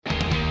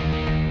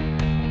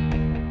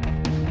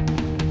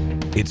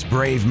It's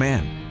Brave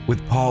Men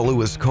with Paul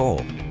Lewis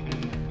Cole.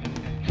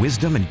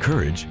 Wisdom and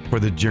courage for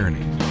the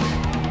journey.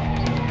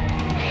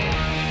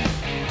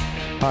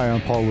 Hi, I'm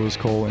Paul Lewis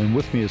Cole, and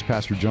with me is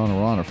Pastor John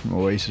Arana from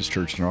Oasis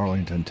Church in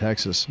Arlington,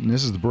 Texas. And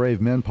this is the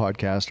Brave Men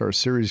podcast, our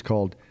series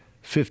called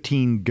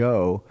 15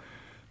 Go,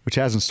 which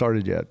hasn't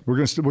started yet. We're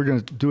going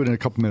to do it in a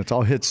couple minutes.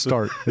 I'll hit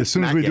start as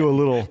soon as we do a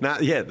little.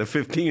 Not yet. The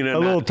 15.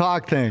 Little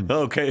talk thing.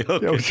 Okay.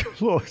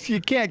 You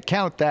can't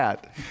count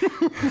that.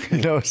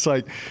 It's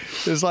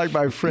like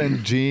my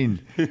friend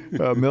Gene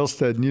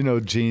Milstead. You know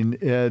Gene,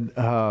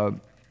 and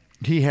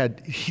he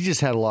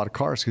just had a lot of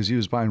cars because he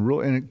was buying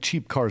real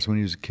cheap cars when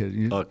he was a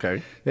kid.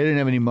 Okay. They didn't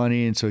have any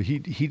money, and so he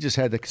just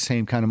had the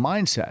same kind of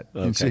mindset.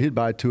 Okay. And so he'd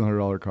buy a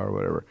 $200 car or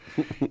whatever.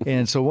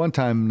 And so one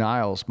time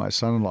Niles, my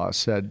son-in-law,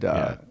 said,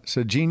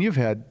 Gene, you've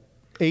had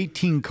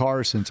 18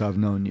 cars since I've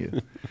known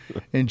you.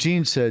 And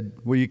Gene said,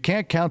 well, you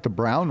can't count the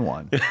brown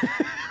one.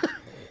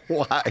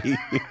 Why?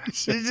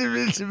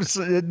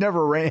 It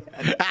never ran,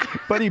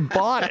 but he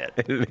bought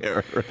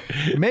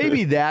it.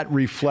 Maybe that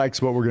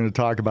reflects what we're going to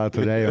talk about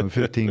today on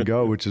 15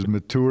 Go, which is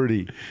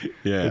maturity.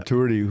 Yeah.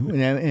 Maturity.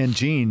 And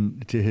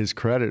Gene, to his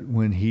credit,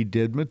 when he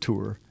did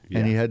mature,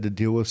 and he had to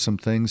deal with some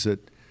things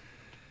that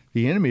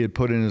the enemy had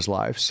put in his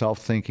life,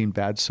 self-thinking,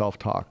 bad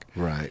self-talk.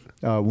 Right.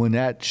 When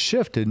that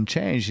shifted and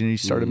changed, and he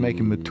started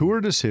making mature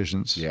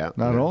decisions,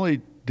 not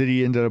only did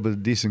he end up with a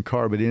decent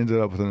car, but he ended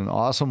up with an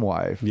awesome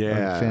wife,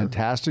 a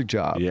fantastic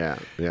job, and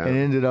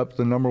ended up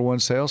the number one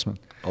salesman.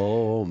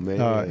 Oh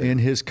man! In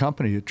his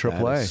company at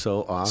AAA. That is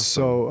so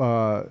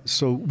awesome.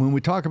 So when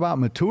we talk about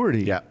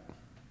maturity,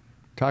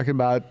 talking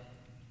about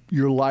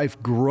your life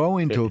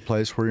growing to a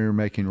place where you're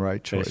making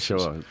right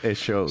choices. It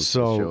shows.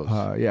 So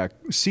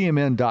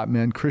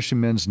CMN.men, Christian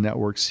Men's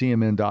Network,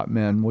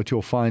 CMN.men. What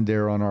you'll find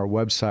there on our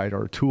website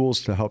are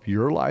tools to help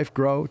your life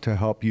grow, to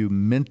help you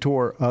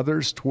mentor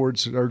others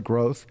towards their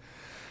growth,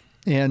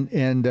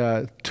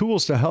 and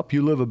tools to help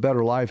you live a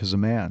better life as a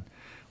man.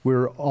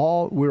 We're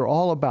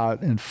all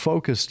about and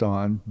focused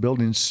on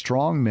building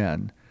strong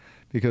men,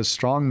 because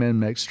strong men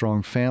make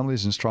strong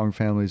families, and strong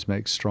families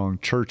make strong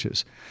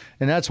churches.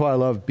 And that's why I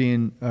love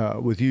being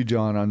with you,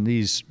 John, on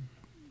these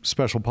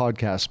special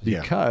podcasts,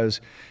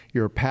 because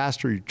you're a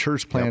pastor, you're a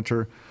church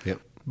planter,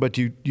 but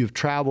you've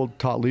traveled,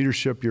 taught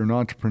leadership, you're an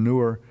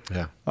entrepreneur,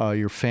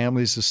 your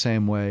family's the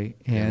same way,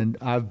 and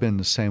I've been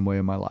the same way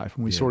in my life.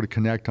 And we sort of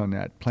connect on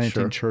that.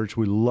 Planting church,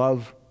 we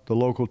love the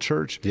local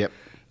church.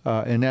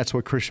 And that's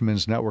what Christian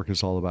Men's Network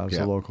is all about, is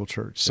the local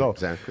church. So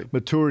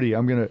maturity,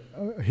 I'm going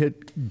to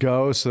hit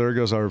go. So there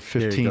goes our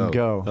 15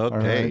 go.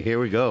 Okay, right? Here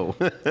we go.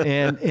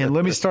 and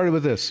let me start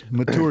with this,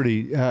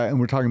 maturity. And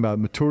we're talking about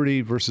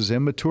maturity versus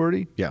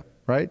immaturity.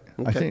 Right?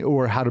 Okay. I think,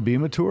 or how to be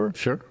mature.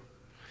 Sure.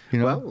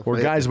 Or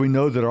guys we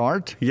know that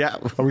aren't. Yeah.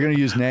 Are we going to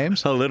use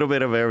names? A little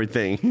bit of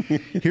everything.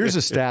 Here's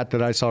a stat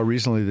that I saw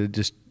recently that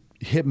just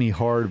hit me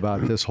hard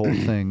about this whole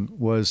thing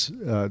was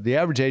the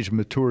average age of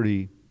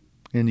maturity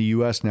in the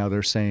U.S. now,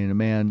 they're saying a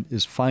man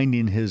is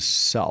finding his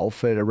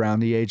self at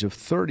around the age of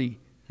 30.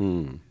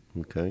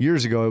 Okay.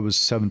 Years ago, it was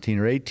 17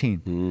 or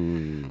 18.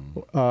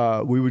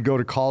 We would go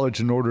to college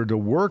in order to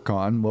work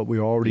on what we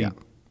already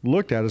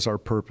looked at as our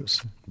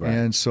purpose. Right.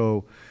 And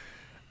so,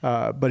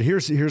 but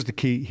here's the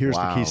key. Here's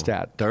the key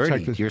stat.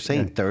 30. You're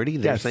saying 30?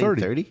 They're saying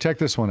 30? Check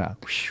this one out.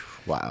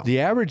 Wow.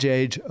 The average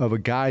age of a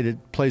guy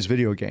that plays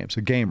video games,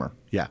 a gamer.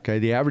 Okay.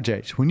 The average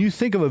age. When you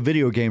think of a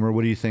video gamer,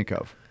 what do you think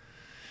of?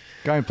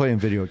 Guy playing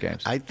video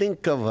games. I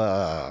think of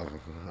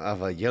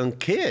a young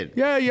kid.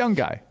 Yeah, a young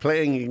guy.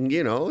 Playing,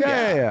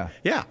 Yeah.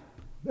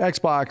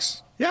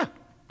 Xbox. Yeah.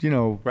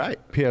 Right.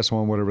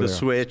 PS1, whatever. The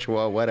Switch,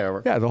 well,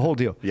 whatever. Yeah, the whole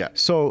deal. Yeah.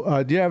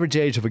 So the average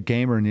age of a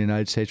gamer in the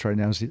United States right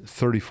now is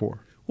 34.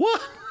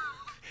 What?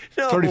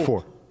 No.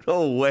 34.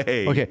 No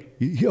way.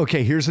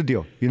 Okay, here's the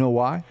deal. You know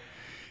why?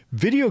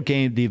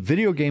 The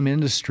video game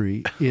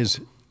industry is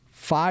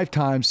 5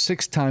 times,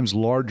 6 times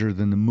larger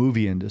than the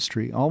movie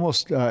industry,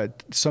 almost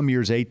some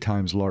years 8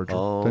 times larger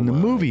than the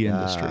movie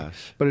industry.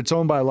 But it's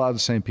owned by a lot of the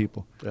same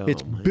people.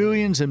 It's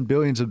billions and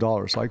billions of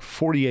dollars, like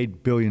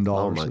 $48 billion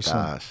or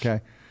something,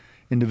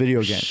 into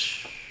video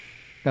games.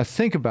 Now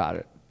think about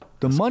it.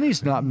 The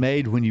money's not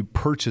made when you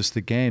purchase the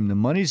game. The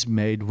money's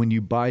made when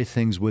you buy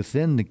things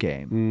within the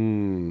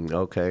game.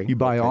 You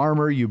buy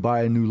armor, you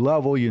buy a new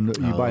level, you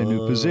buy a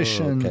new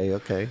position.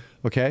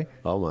 Okay?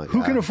 Oh, my God.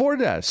 Who can afford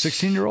that?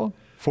 16-year-old?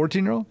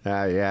 14-year-old?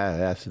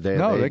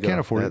 No, they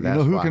can't afford it. You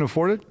know who can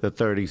afford it? The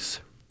 30s.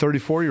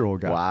 34-year-old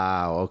guy.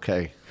 Wow,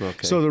 okay.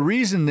 So the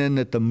reason then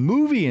that the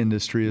movie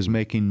industry is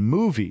making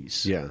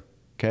movies.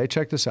 Okay,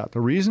 check this out.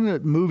 The reason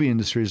that movie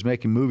industry is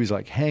making movies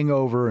like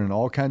Hangover and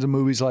all kinds of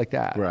movies like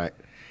that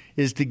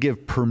is to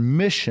give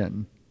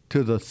permission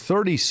to the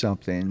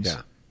 30-somethings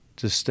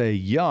to stay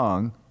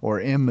young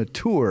or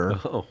immature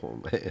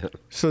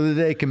so that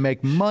they can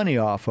make money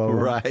off of them.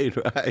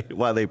 Right.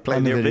 While they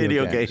play their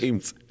video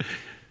games.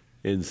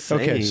 Insane.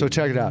 Okay, so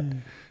check it out.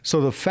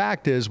 So the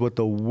fact is, what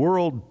the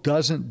world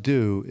doesn't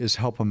do is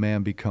help a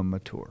man become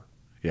mature.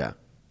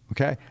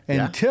 Okay,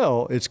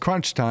 until it's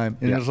crunch time,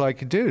 and it's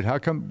like, dude, how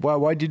come?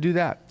 Why'd you do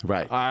that?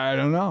 Right. I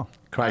don't know.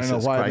 Crisis. I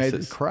don't know why crisis. I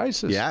made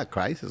crisis. Yeah,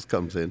 crisis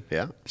comes in.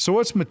 Yeah. So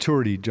what's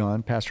maturity,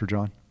 John? Pastor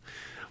John?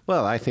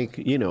 Well, I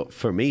think,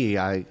 for me,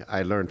 I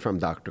learned from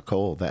Dr.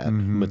 Cole that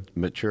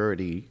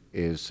maturity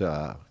is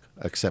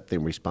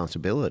accepting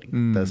responsibility.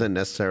 Doesn't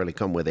necessarily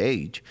come with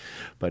age,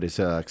 but it's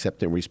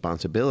accepting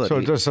responsibility. So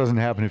it just doesn't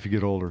happen if you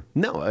get older.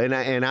 No,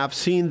 and I've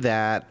seen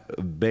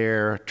that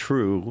bear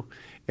true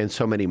in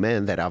so many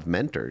men that I've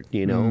mentored.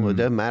 It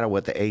doesn't matter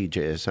what the age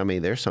is. I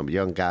mean, there's some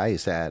young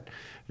guys that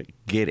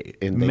get it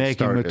and they Making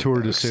start mature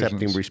accepting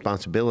decisions.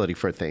 Responsibility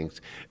for things.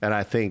 And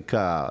I think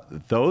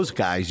those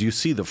guys, you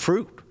see the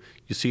fruit.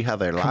 You see how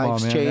their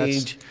lives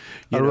change.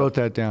 I wrote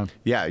that down.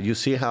 Yeah, you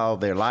see how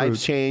their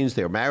lives change,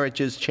 their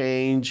marriages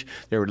change,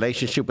 their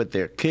relationship with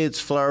their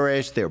kids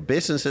flourish, their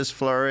businesses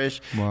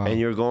flourish, and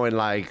you're going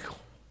like,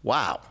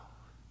 wow.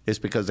 It's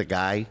because the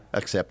guy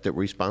accepted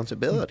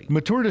responsibility.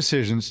 Mature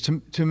decisions,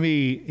 to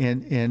me,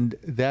 and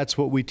that's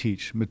what we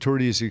teach.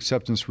 Maturity is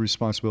acceptance of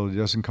responsibility. It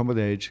doesn't come with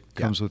age. It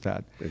comes with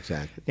that.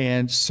 Exactly.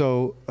 And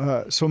so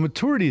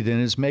maturity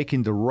then is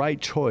making the right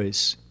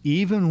choice,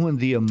 even when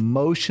the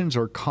emotions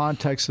or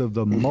context of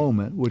the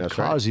moment would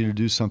cause you to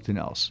do something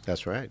else.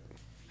 That's right.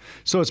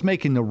 So it's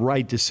making the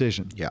right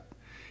decision. Yeah.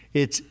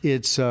 It's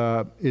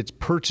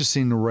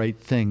purchasing the right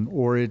thing,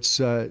 or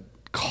it's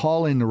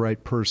calling the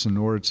right person,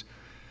 or it's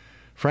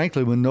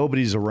frankly, when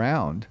nobody's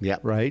around,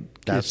 right?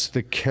 It's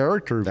the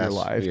character of your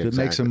life that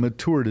makes a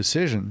mature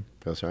decision.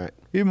 That's right.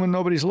 Even when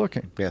nobody's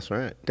looking. That's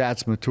right.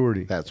 That's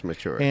maturity. That's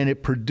maturity. And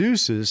it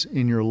produces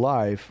in your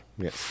life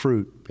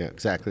fruit. Yeah,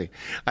 exactly.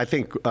 I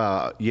think,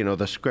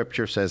 the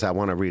scripture says, I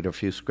want to read a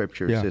few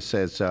scriptures. Yeah. It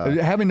says...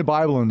 having the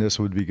Bible in this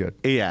would be good.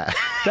 Yeah.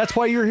 That's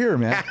why you're here,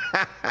 man.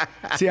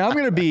 See, I'm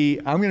going to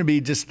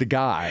be just the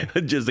guy.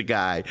 Just the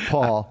guy.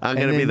 Paul. I'm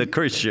going to be the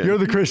Christian. You're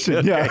the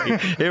Christian, yeah.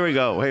 Here we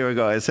go.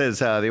 It says,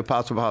 the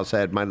Apostle Paul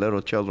said, my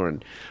little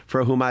children,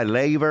 for whom I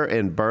labor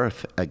in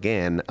birth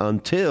again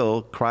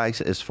until Christ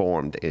is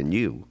formed in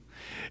you.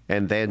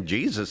 And then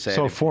Jesus said...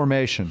 So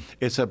formation.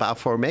 It's about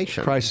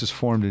formation. Christ is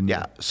formed in you.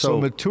 Yeah. So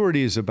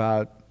maturity is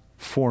about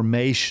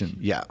formation.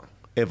 Yeah.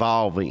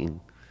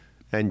 Evolving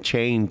and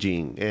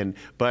changing.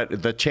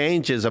 But the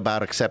change is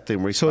about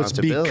accepting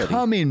responsibility. So it's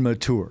becoming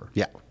mature.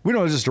 Yeah. We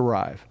don't just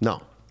arrive.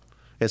 No.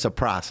 It's a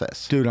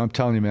process. Dude, I'm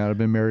telling you, man, I've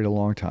been married a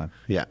long time.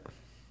 Yeah.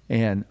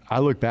 And I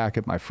look back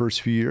at my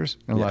first few years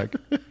and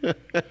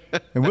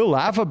and we'll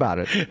laugh about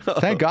it.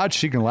 Thank God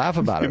she can laugh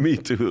about it. Me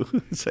too.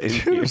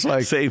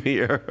 Same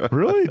here.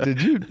 Really?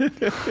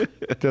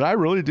 Did I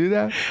really do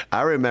that?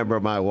 I remember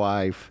my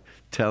wife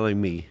telling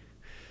me,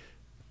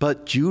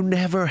 but you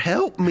never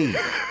help me.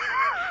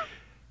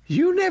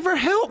 You never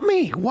help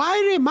me. Why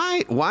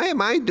am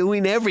I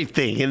doing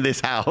everything in this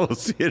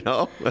house,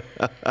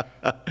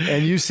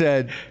 And you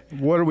said,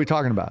 what are we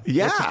talking about?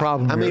 Yeah. What's the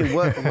problem here? I mean,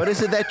 what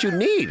is it that you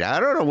need?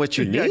 I don't know what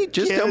you need.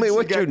 Just tell me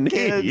what you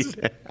need.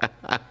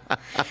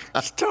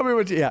 Just tell me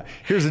what you,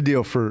 here's the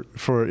deal for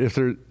if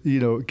they're,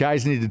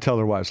 guys need to tell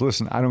their wives,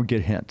 listen, I don't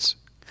get hints.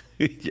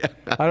 Yeah.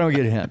 I don't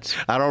get hints.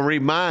 I don't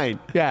read mine.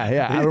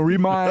 Yeah. I don't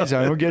read minds.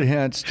 I don't get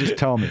hints. Just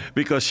tell me.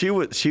 Because she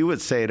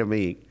would say to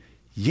me,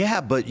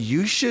 yeah, but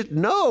you should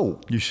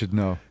know. You should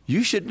know.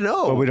 You should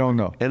know. But we don't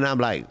know. And I'm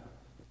like,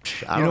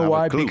 I you don't know have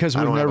why? a clue. Because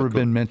we've never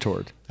been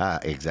mentored.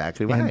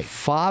 Exactly right. And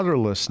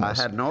fatherlessness.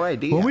 I had no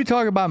idea. When we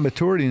talk about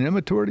maturity and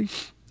immaturity,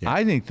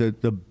 I think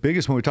that the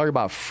biggest, when we talk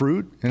about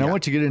fruit, and I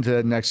want you to get into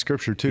that next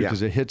scripture too,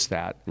 because it hits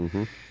that.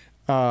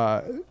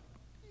 Mm-hmm.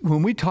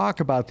 When we talk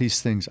about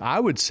these things, I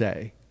would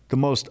say the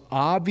most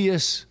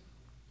obvious,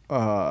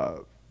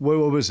 what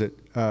was it?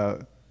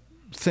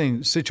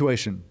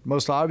 Situation,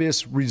 most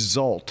obvious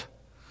result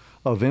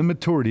of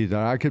immaturity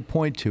that I could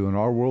point to in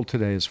our world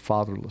today is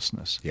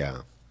fatherlessness.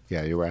 Yeah,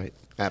 you're right.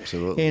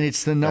 Absolutely. And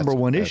it's the number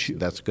one issue.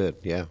 That's good,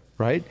 yeah.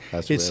 Right?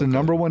 It's the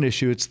number one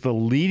issue. It's the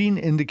leading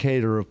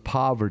indicator of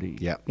poverty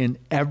in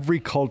every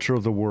culture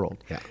of the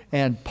world. Yeah.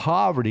 And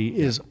poverty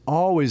is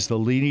always the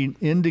leading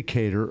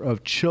indicator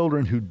of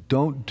children who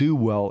don't do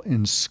well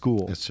in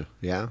school.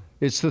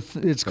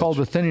 It's called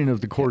the thinning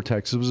of the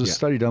cortex. It was a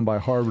study done by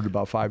Harvard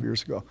about 5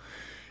 years ago.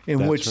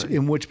 In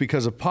which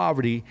because of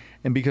poverty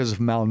and because of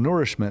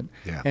malnourishment,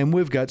 and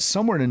we've got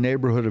somewhere in the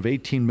neighborhood of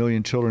 18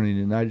 million children in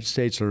the United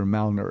States that are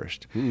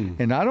malnourished.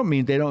 And I don't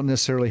mean they don't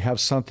necessarily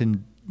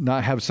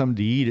not have something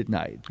to eat at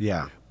night.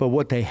 Yeah. But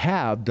what they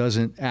have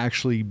doesn't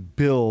actually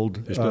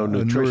build. There's no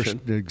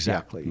nutrition.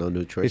 Exactly. No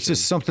nutrition. It's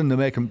just something to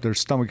make their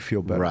stomach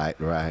feel better.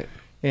 Right.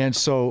 And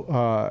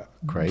so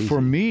crazy.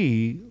 For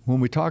me, when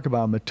we talk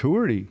about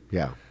maturity,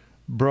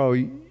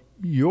 bro,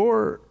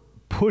 your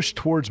push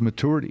towards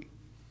maturity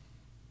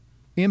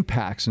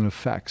impacts and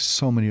affects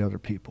so many other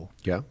people.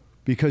 Yeah.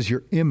 Because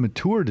your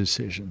immature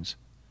decisions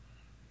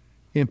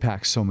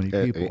impact so many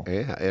people.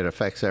 It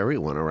affects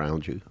everyone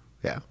around you.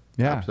 Yeah.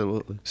 Yeah,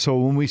 absolutely. So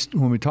when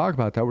we talk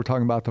about that, we're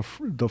talking about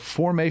the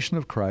formation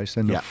of Christ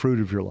and the fruit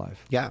of your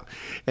life. Yeah,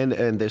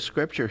 and the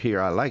scripture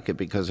here, I like it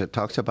because it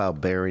talks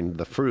about bearing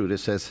the fruit. It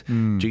says,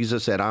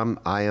 Jesus said,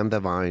 I am the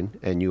vine,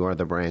 and you are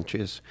the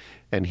branches,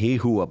 and he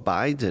who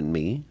abides in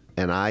me,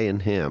 and I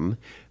in him,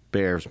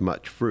 bears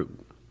much fruit.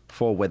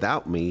 For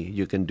without me,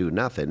 you can do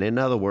nothing. In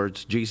other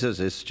words, Jesus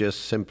is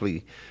just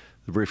simply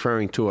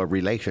referring to a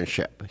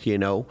relationship.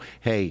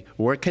 Hey,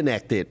 we're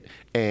connected,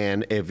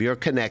 and if you're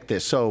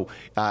connected, so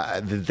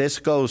this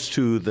goes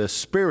to the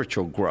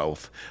spiritual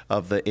growth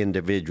of the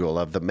individual,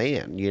 of the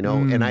man,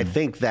 and I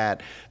think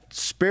that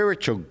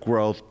spiritual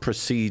growth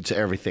precedes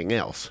everything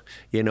else.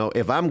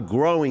 If I'm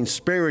growing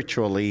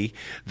spiritually,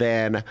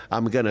 then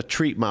I'm going to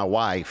treat my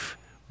wife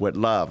with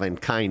love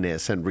and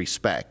kindness and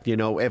respect.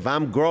 If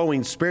I'm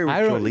growing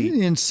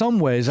spiritually, in some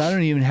ways, I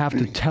don't even have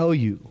to tell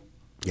you,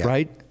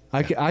 right?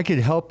 I could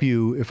help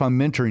you if I'm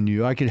mentoring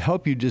you. I could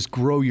help you just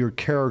grow your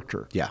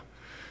character. Yeah.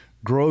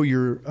 Grow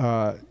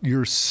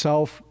your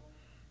self.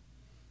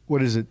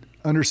 What is it?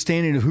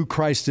 Understanding of who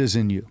Christ is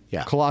in you.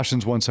 Yeah.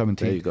 Colossians 1:17.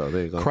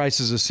 There you go.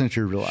 Christ is the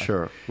center of your life.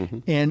 Sure. Mm-hmm.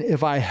 And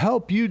if I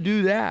help you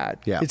do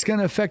that, it's going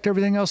to affect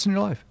everything else in your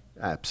life.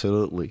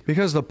 Absolutely.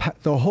 Because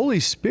the Holy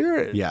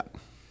Spirit. Yeah.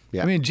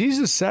 I mean,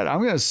 Jesus said,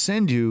 I'm going to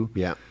send you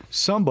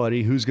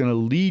somebody who's going to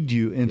lead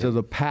you into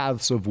the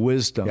paths of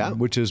wisdom,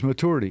 which is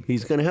maturity.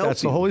 He's going to help you.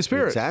 That's the Holy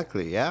Spirit.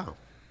 Exactly, yeah.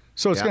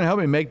 So it's going to help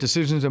me make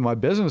decisions in my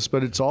business,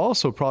 but it's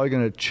also probably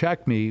going to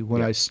check me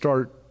when I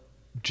start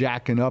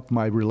jacking up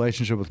my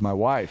relationship with my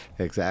wife.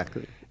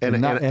 Exactly. And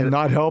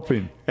not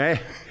helping.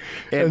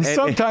 And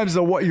sometimes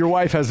your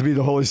wife has to be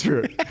the Holy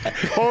Spirit.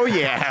 Oh,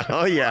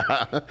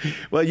 yeah.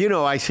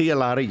 Well, I see a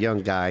lot of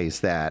young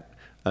guys that,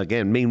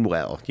 again, mean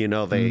well.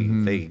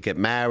 They get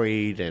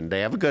married and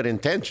they have good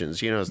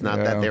intentions. It's not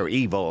that they're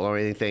evil or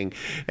anything.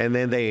 And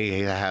then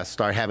they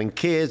start having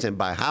kids and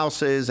buy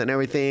houses and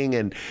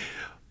everything.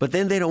 But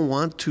then they don't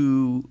want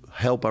to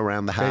help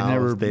around the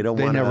house. They don't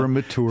want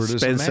to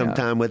spend some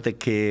time with the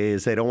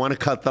kids. They don't want to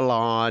cut the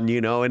lawn,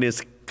 and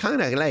it's kind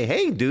of like,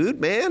 hey,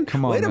 dude, man,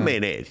 wait a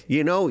minute.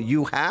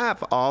 You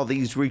have all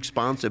these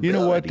responsibilities. You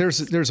know what?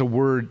 There's a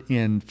word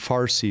in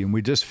Farsi, and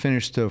we just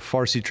finished a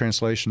Farsi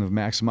translation of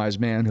Maximize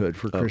Manhood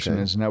for Christian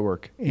Men's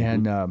Network.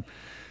 And,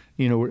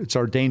 it's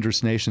our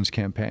Dangerous Nations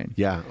campaign.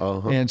 Yeah.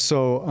 And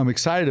so I'm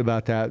excited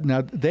about that.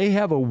 Now, they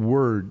have a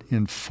word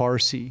in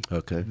Farsi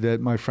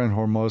that my friend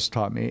Hormoz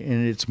taught me,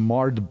 and it's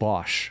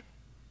Mardbash.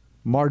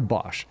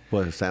 Mardbash.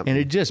 What does that mean?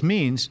 And it just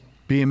means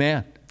be a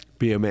man.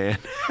 Be a man.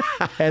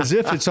 As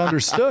if it's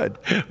understood.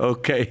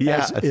 Okay, yeah.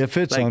 As if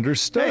it's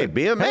understood. Hey,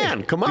 be a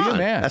man. Come on. Be a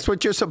man. That's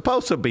what you're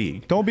supposed to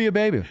be. Don't be a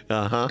baby.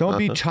 Don't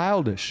be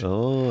childish.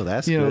 Oh,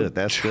 that's good.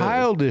 That's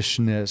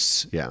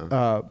childishness.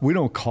 Yeah. We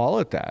don't call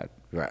it that.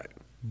 Right.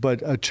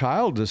 But a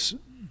childish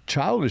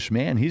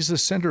man, he's the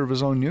center of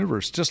his own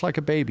universe, just like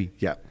a baby.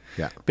 Yeah.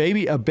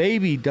 A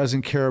baby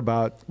doesn't care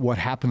about what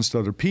happens to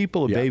other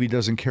people. A baby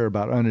doesn't care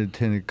about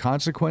unintended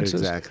consequences.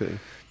 Exactly.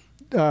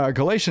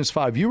 Galatians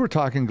 5, you were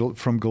talking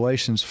from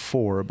Galatians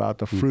 4 about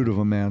the fruit of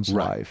a man's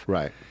life.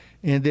 Right.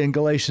 And then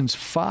Galatians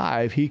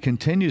 5, he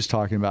continues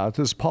talking about it.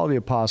 This is Paul the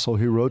Apostle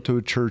who wrote to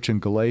a church in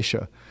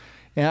Galatia.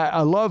 And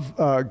I love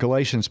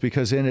Galatians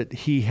because in it,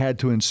 he had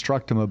to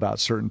instruct them about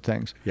certain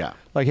things. Yeah.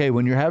 Like, hey,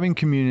 when you're having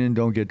communion,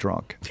 don't get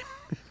drunk.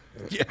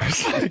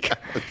 It's like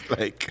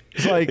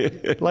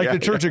the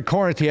church at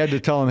Corinth, he had to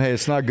tell them, hey,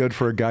 it's not good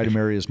for a guy to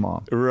marry his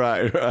mom.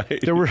 Right.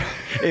 There were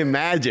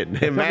imagine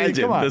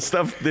the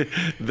stuff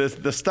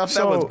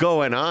that was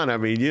going on. I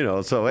mean,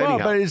 so anyhow.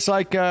 Well, but it's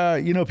like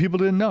people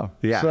didn't know.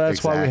 Yeah, so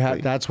that's why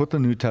that's what the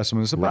New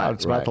Testament is about.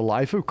 It's about the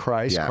life of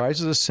Christ. Yeah.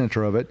 Christ is the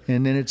center of it,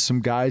 and then it's some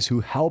guys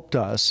who helped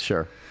us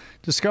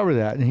discover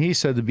that. And he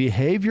said the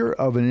behavior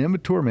of an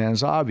immature man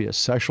is obvious: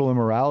 sexual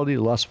immorality,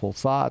 lustful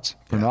thoughts,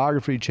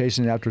 pornography,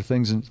 chasing after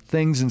things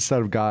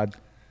instead of God.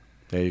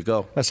 There you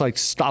go. That's like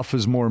stuff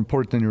is more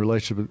important than your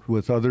relationship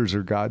with others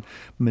or God.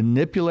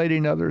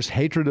 Manipulating others,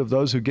 hatred of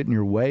those who get in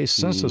your way,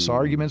 senseless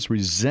arguments,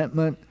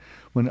 resentment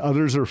when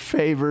others are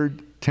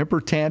favored,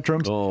 temper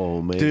tantrums.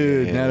 Oh, man.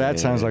 Dude, now that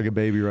sounds like a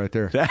baby right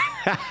there.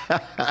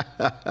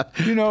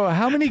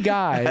 How many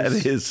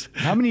guys,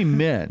 how many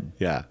men,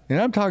 and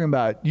I'm talking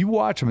about, you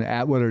watch them,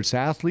 whether it's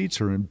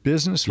athletes or in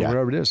business or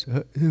whatever it is,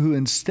 who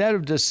instead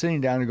of just sitting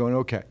down and going,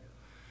 okay,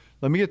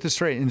 let me get this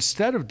straight.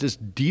 Instead of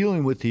just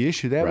dealing with the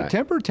issue, they have a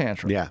temper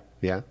tantrum. Yeah.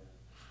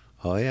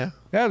 Oh, yeah.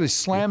 Yeah, they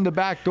slam the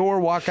back door,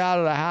 walk out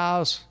of the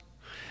house.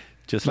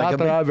 Just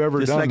like I've ever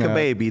done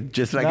that.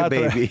 Just like a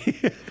baby.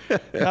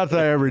 Not that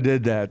I ever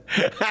did that.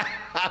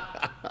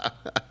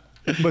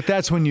 But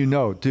that's when you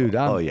know, dude,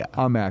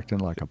 I'm acting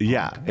like a punk.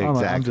 Yeah,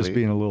 exactly. I'm just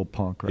being a little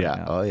punk right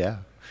now. Oh, yeah.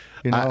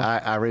 You know?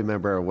 I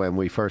remember when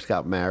we first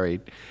got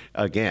married.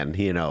 Again,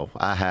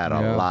 I had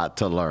a lot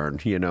to learn.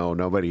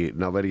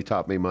 Nobody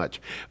taught me much.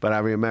 But I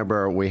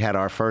remember we had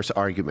our first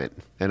argument,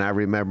 and I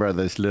remember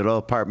this little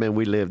apartment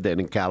we lived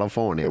in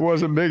California. It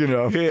wasn't big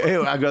enough.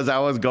 Because I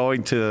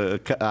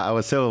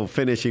was still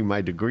finishing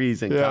my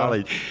degrees in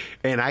college,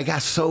 and I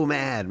got so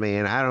mad,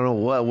 man. I don't know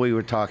what we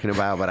were talking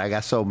about, but I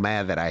got so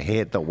mad that I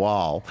hit the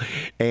wall,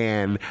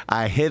 and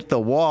I hit the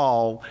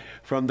wall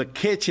from the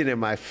kitchen, and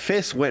my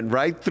fist went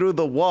right through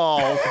the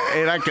wall,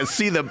 and I could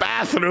see the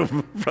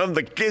bathroom from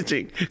the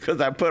kitchen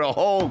because I put a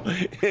hole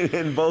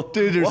in both.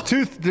 Dude,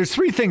 there's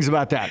three things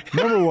about that.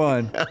 Number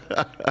one,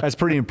 that's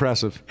pretty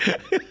impressive.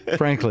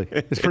 Frankly,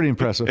 it's pretty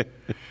impressive.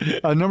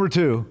 Number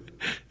two,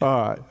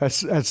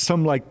 that's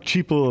some like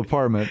cheap little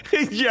apartment.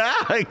 Yeah,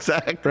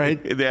 exactly. Right?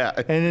 Yeah.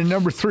 And then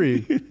number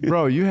three,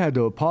 bro, you had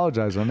to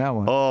apologize on that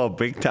one. Oh,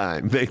 big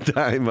time,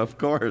 of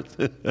course.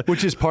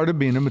 Which is part of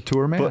being a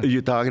mature man. But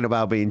you're talking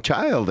about being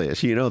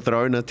childish,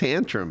 throwing a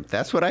tantrum.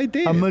 That's what I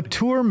did. A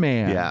mature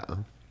man. Yeah.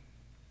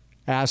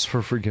 Asks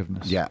for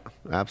forgiveness. Yeah,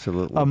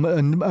 absolutely.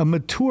 A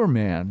mature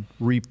man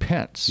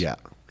repents. Yeah.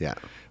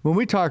 When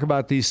we talk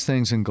about these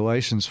things in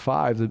Galatians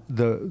 5,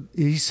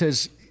 he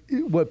says,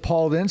 what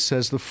Paul then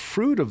says, the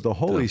fruit of the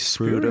Holy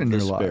Spirit in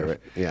your life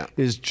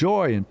is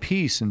joy and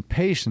peace and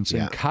patience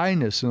and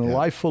kindness and a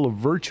life full of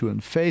virtue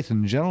and faith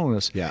and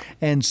gentleness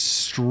and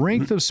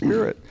strength of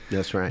spirit.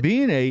 That's right.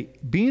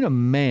 Being a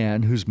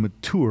man who's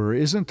mature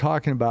isn't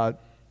talking about,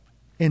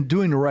 and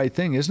doing the right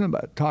thing isn't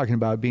about talking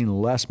about being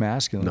less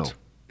masculine. No.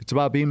 It's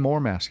about being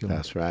more masculine.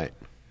 That's right.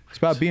 It's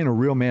about being a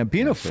real man.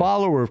 Being a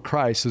follower of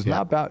Christ is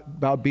not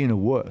about being a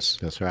wuss.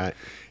 That's right.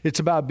 It's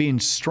about being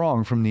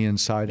strong from the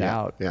inside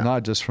out,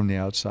 not just from the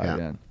outside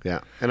in. Yeah.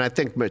 And I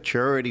think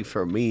maturity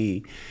for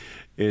me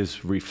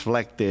is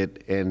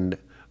reflected in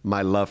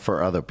my love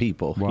for other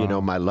people. Wow.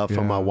 My love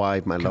for my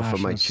wife, my love for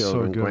my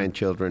children,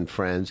 grandchildren,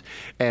 friends.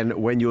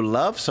 And when you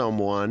love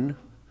someone,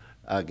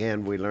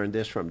 again, we learned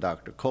this from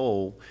Dr.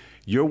 Cole,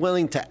 you're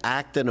willing to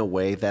act in a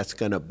way that's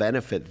going to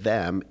benefit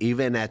them,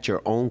 even at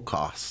your own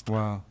cost.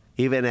 Wow.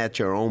 Even at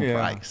your own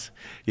price,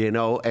 and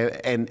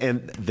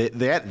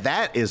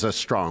that is a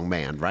strong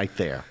man right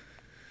there.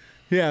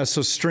 Yeah,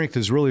 so strength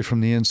is really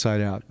from the inside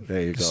out.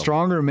 There you go. The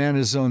stronger a man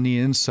is on the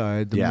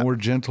inside, the more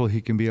gentle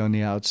he can be on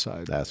the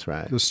outside. That's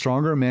right. The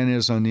stronger a man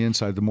is on the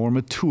inside, the more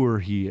mature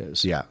he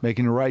is. Yeah.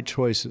 Making the right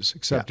choices,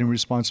 accepting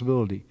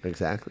responsibility.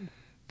 Exactly.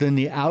 Then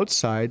the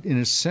outside, in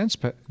a sense,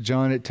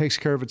 John, it takes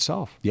care of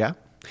itself. Yeah.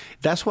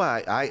 That's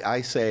why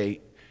I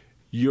say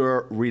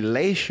your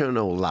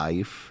relational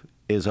life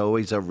is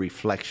always a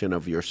reflection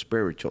of your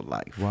spiritual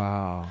life.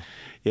 Wow.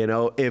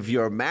 If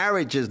your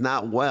marriage is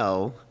not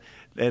well,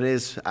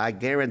 I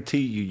guarantee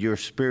you your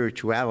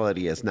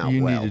spirituality is not well.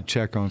 You need to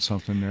check on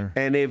something there.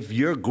 And if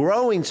you're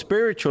growing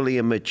spiritually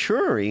and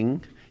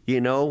maturing,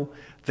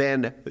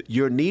 then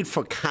your need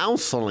for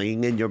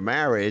counseling in your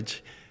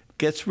marriage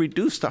gets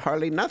reduced to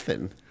hardly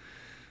nothing.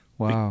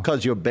 Wow.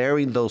 Because you're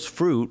bearing those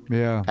fruit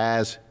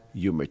as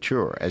you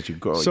mature, as you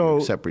grow, you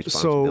accept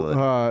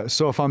responsibility.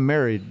 So if I'm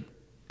married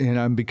and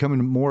I'm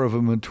becoming more of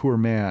a mature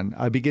man,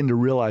 I begin to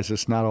realize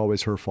it's not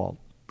always her fault.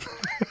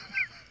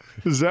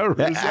 Is that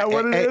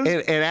what it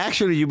is? And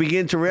actually, you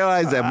begin to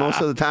realize that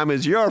most of the time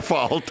it's your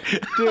fault.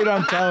 Dude,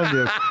 I'm telling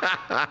you.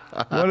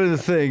 One of the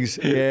things,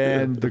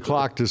 and the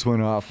clock just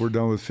went off. We're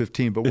done with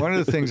 15. But one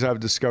of the things I've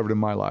discovered in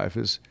my life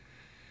is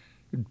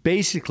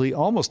basically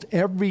almost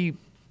every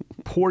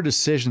poor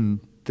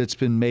decision that's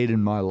been made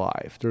in my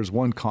life, there's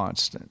one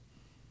constant.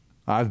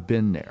 I've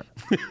been there.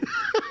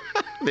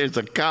 There's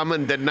a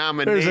common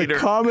denominator. There's a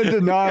common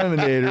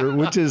denominator,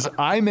 which is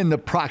I'm in the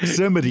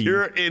proximity.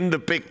 You're in the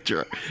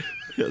picture.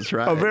 That's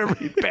right. Of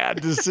every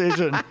bad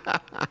decision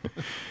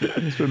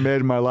that's been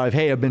made in my life.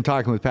 Hey, I've been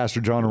talking with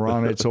Pastor John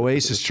Arana. It's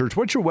Oasis Church.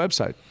 What's your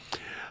website?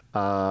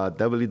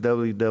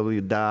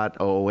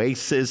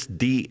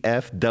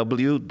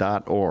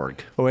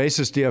 www.oasisdfw.org.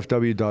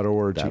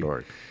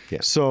 Oasisdfw.org.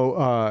 Yes. So,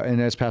 and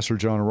that's Pastor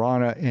John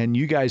Arana. And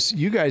you guys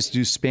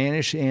do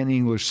Spanish and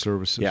English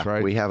services,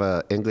 right? We have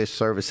an English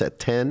service at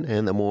 10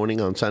 in the morning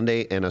on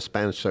Sunday and a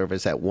Spanish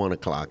service at 1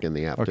 o'clock in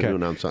the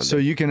afternoon on Sunday. So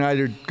you can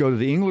either go to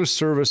the English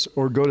service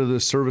or go to the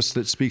service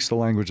that speaks the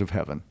language of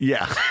heaven.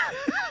 Yeah.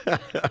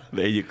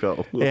 There you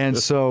go. And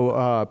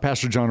so,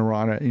 Pastor John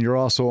Arana, and you're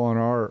also on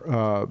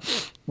our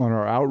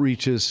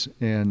outreaches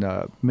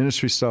and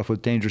ministry stuff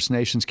with Dangerous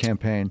Nations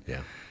campaign.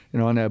 Yeah.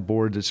 And on that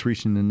board that's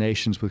reaching the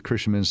nations with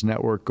Christian Men's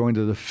Network, going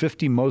to the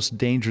 50 most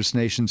dangerous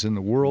nations in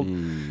the world,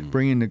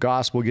 bringing the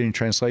gospel, getting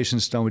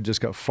translations done. We just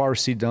got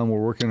Farsi done.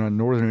 We're working on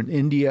northern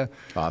India,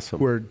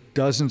 where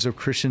dozens of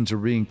Christians are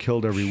being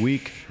killed every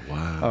week.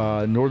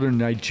 Wow. Northern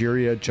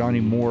Nigeria, Johnny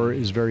Moore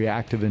is very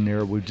active in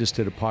there. We just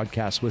did a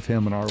podcast with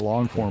him in our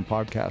long-form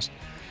podcast.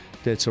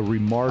 That's a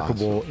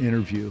remarkable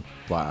interview.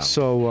 Wow.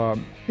 So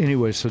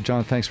anyway, so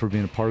John, thanks for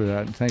being a part of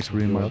that, and thanks for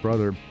being my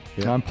brother.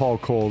 Yeah. I'm Paul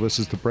Cole. This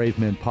is the Brave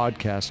Men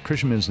Podcast,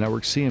 Christian Men's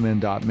Network,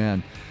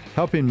 CMN.men,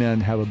 helping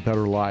men have a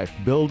better life,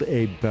 build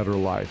a better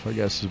life, I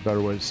guess is a better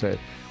way to say it.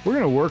 We're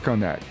going to work on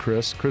that,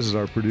 Chris. Chris is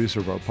our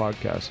producer of our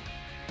podcast.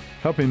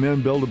 helping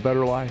men build a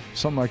better life,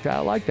 something like that. I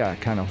like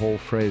that kind of whole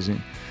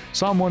phrasing.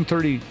 Psalm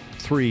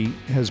 133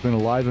 has been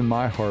alive in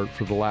my heart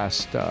for the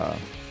last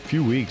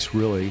few weeks,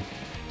 really,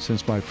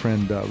 since my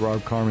friend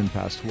Rob Carmen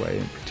passed away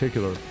in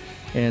particular.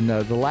 And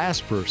the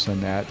last verse on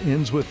that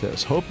ends with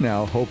this: hope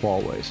now, hope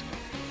always.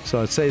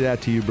 So I'd say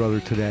that to you, brother,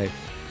 today.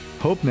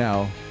 Hope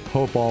now,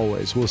 hope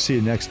always. We'll see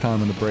you next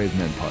time on the Brave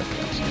Men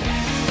Podcast.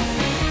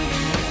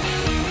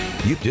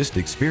 You've just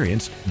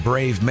experienced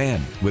Brave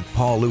Men with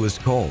Paul Lewis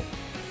Cole.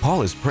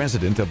 Paul is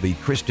president of the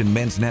Christian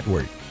Men's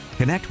Network.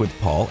 Connect with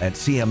Paul at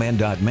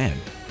cmn.men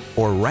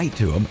or write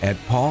to him at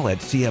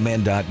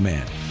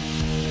paul@cmn.men.